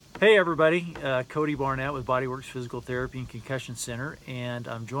Hey everybody, Cody Barnett with Bodyworks Physical Therapy and Concussion Center, and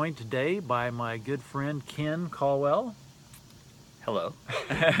I'm joined today by my good friend Ken Calwell. Hello.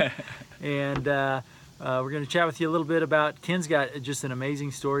 And we're going to chat with you a little bit about, Ken's got just an amazing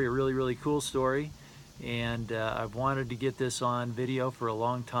story, a really cool story, and I've wanted to get this on video for a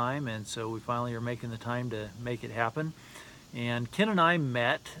long time, and so we finally are making the time to make it happen. And Ken and I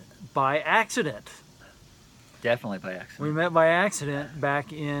met by accident. Definitely by accident. We met by accident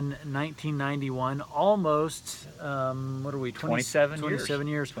back in 1991, almost, what are we, 27 years. 27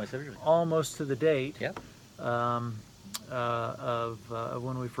 years, almost to the date. Yep. Of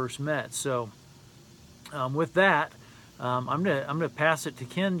when we first met. So with that, I'm gonna pass it to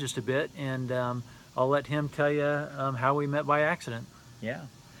Ken just a bit, and I'll let him tell you how we met by accident. Yeah.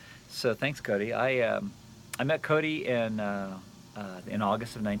 So thanks, Cody. I met Cody in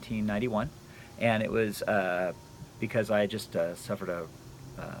August of 1991. And it was because I just suffered a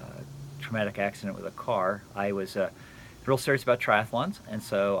traumatic accident with a car. I was real serious about triathlons, and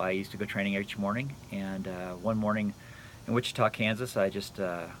so I used to go training each morning. And one morning in Wichita, Kansas, I just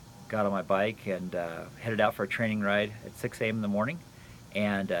got on my bike and headed out for a training ride at 6 a.m. in the morning,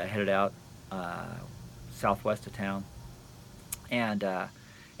 and headed out southwest of town. And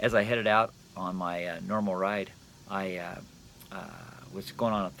as I headed out on my normal ride, I was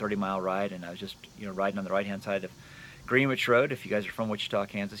going on a 30-mile ride, and I was just riding on the right-hand side of Greenwich Road. If you guys are from Wichita,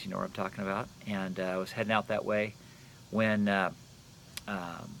 Kansas, you know what I'm talking about. And I was heading out that way when, and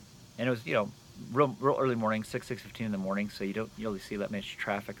it was real early morning, 6:15 in the morning, so you don't really see that much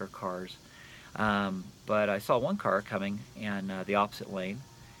traffic or cars. But I saw one car coming in the opposite lane,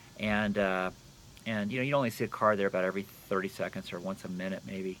 and you'd only see a car there about every 30 seconds or once a minute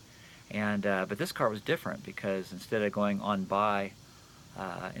maybe. And but this car was different, because instead of going on by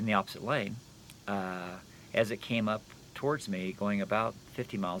in the opposite lane, as it came up towards me, going about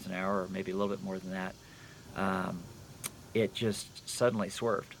 50 miles an hour, or maybe a little bit more than that, it just suddenly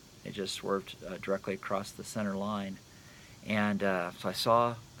swerved. It just swerved directly across the center line. And so I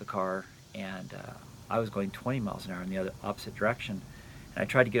saw the car, and I was going 20 miles an hour in the opposite direction. And I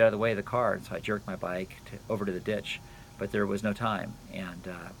tried to get out of the way of the car, and so I jerked my bike over to the ditch, but there was no time. And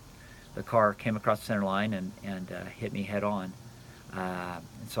the car came across the center line and hit me head on.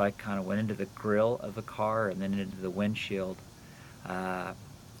 And so I kind of went into the grill of the car and then into the windshield, and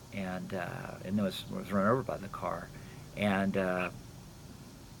then was run over by the car. And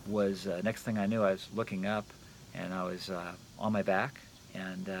next thing I knew, I was looking up, and I was on my back,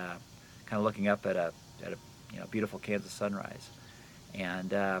 and kind of looking up at a beautiful Kansas sunrise.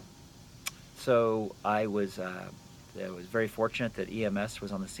 And so I was very fortunate that EMS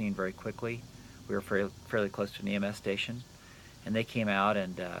was on the scene very quickly. We were fairly close to an EMS station, and they came out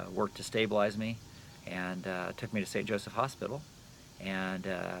and worked to stabilize me, and took me to St. Joseph Hospital. And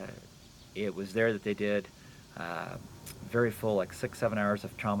it was there that they did very full, like 6-7 hours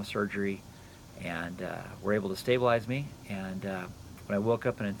of trauma surgery, and were able to stabilize me. And when I woke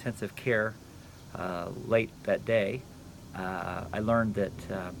up in intensive care late that day, I learned that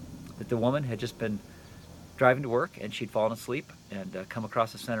the woman had just been driving to work, and she'd fallen asleep and come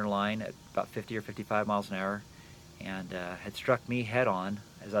across the center line at about 50 or 55 miles an hour, and had struck me head on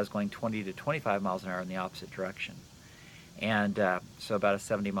as I was going 20 to 25 miles an hour in the opposite direction. And so about a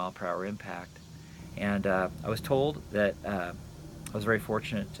 70 mile per hour impact. And I was told that I was very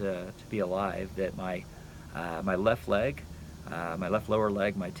fortunate to be alive, that my left leg, my left lower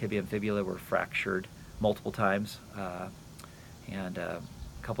leg, my tibia and fibula were fractured multiple times, and a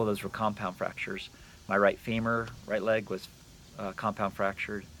couple of those were compound fractures. My right femur, right leg, was compound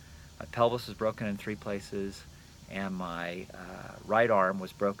fractured. My pelvis was broken in 3 places, and my right arm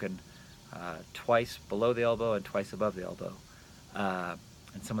was broken twice below the elbow and twice above the elbow,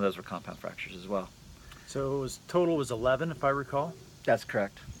 and some of those were compound fractures as well. So total was 11, if I recall. That's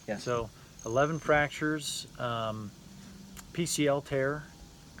correct. Yes. So 11 fractures, PCL tear.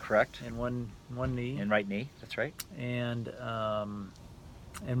 Correct. In one knee. In right knee. That's right. And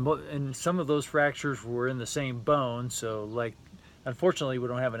some of those fractures were in the same bone. So, like, unfortunately, we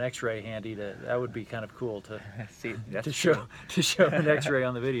don't have an X-ray handy. That would be kind of cool to see. to show an X-ray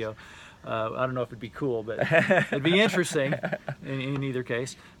on the video. I don't know if it'd be cool, but it'd be interesting in either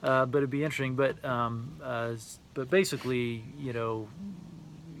case. But it'd be interesting. But basically,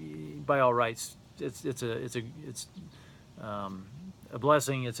 by all rights, it's a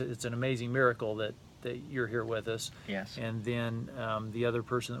blessing. It's an amazing miracle that you're here with us. Yes. And then the other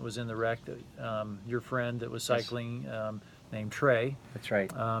person that was in the wreck, your friend that was cycling, named Trey. That's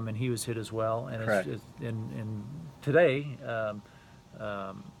right. And he was hit as well. And correct. And today,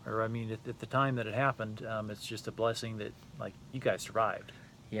 or I mean, at the time that it happened, it's just a blessing that, like, you guys survived.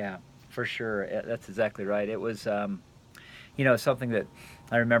 Yeah, for sure. That's exactly right. It was, something that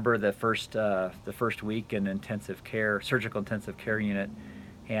I remember the first week in intensive care, surgical intensive care unit,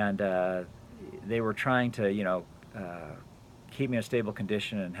 and they were trying to, keep me in a stable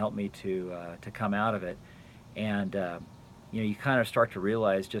condition and help me to come out of it. And you kind of start to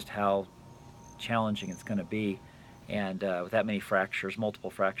realize just how challenging it's going to be. And with that many fractures, multiple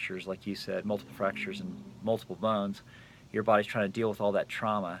fractures, like you said, multiple fractures and multiple bones, your body's trying to deal with all that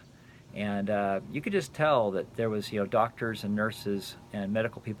trauma. And you could just tell that there was, doctors and nurses and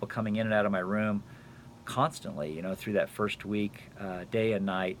medical people coming in and out of my room constantly, through that first week, day and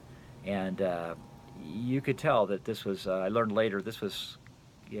night. And you could tell that this was, I learned later, this was,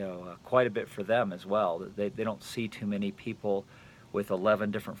 quite a bit for them as well. They don't see too many people with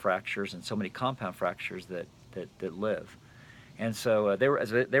 11 different fractures and so many compound fractures that live. And so as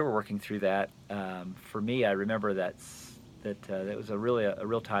they were working through that, for me, I remember that was a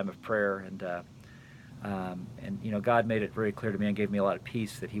real time of prayer, and God made it very clear to me and gave me a lot of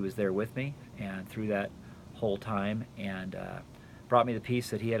peace that He was there with me and through that whole time, and brought me the peace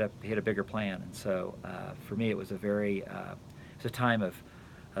that He had a bigger plan. And so for me, it was a time of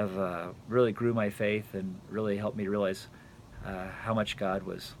really grew my faith and really helped me to realize how much God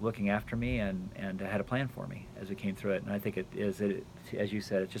was looking after me and had a plan for me as we came through it. And I think as you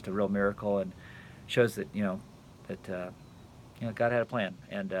said, it's just a real miracle and shows that God had a plan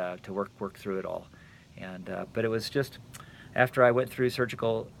and to work through it all. And but it was just after I went through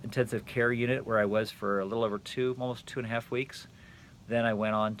surgical intensive care unit where I was for a little over almost 2.5 weeks. Then I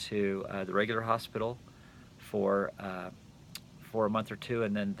went on to the regular hospital for a month or two,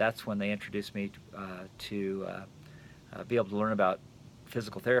 and then that's when they introduced me to be able to learn about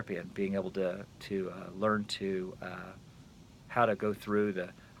physical therapy and being able to learn how to go through the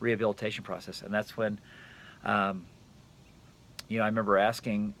rehabilitation process. And that's when I remember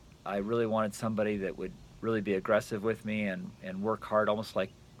asking, I really wanted somebody that would really be aggressive with me and work hard, almost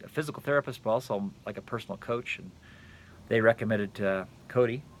like a physical therapist, but also like a personal coach. And they recommended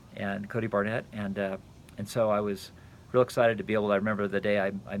Cody Barnett, and so I was real excited to be able to. I remember the day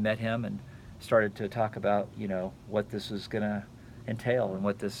I met him and started to talk about what this was going to entail and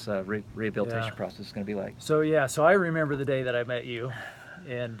what this rehabilitation process is going to be like. So I remember the day that I met you,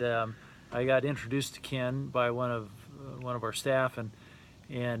 and I got introduced to Ken by one of our staff, and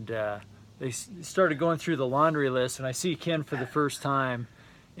they started going through the laundry list, and I see Ken for the first time,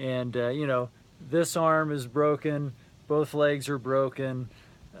 and this arm is broken, both legs are broken.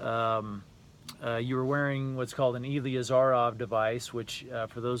 You were wearing what's called an Iliazarov device, which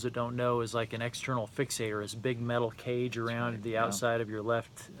for those that don't know is like an external fixator. It's a big metal cage around the outside of your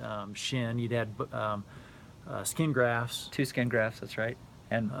left shin. You'd had skin grafts. 2 skin grafts, that's right.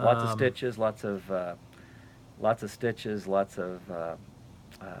 And lots of stitches, lots of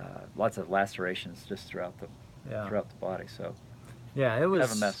lacerations just throughout the body. So yeah, it was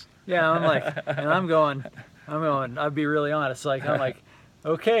kind of a mess. Yeah, I'm like, and I'm going. I'll be really honest. I'm like,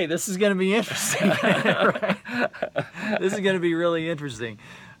 okay, this is going to be interesting. Right? This is going to be really interesting,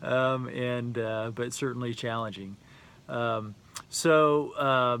 but certainly challenging. So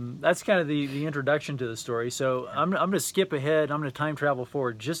that's kind of the introduction to the story. So I'm going to skip ahead. I'm going to time travel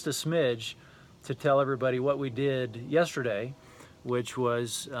forward just a smidge to tell everybody what we did yesterday, which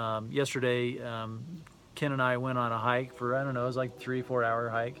was yesterday. Ken and I went on a hike for, I don't know, it was like 3-4 hour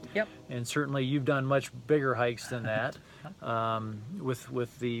hike. Yep. And certainly you've done much bigger hikes than that.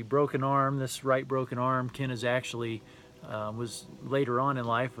 With the broken arm, this right broken arm, Ken is actually was later on in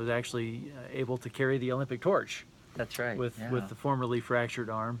life was actually able to carry the Olympic torch. That's right. With the formerly fractured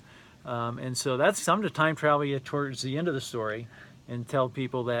arm, and so that's I'm to time travel you towards the end of the story, and tell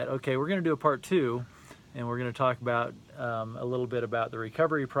people that okay, we're going to do a part 2, and we're going to talk about a little bit about the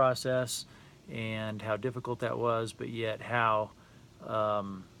recovery process and how difficult that was, but yet how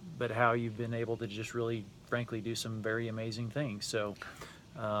you've been able to just really, frankly, do some very amazing things. So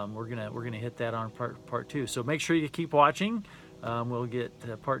we're gonna hit that on part 2. So make sure you keep watching. We'll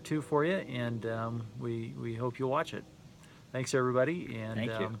get part 2 for you, and we hope you'll watch it. Thanks everybody, and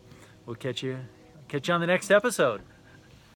Thank you. We'll catch you on the next episode.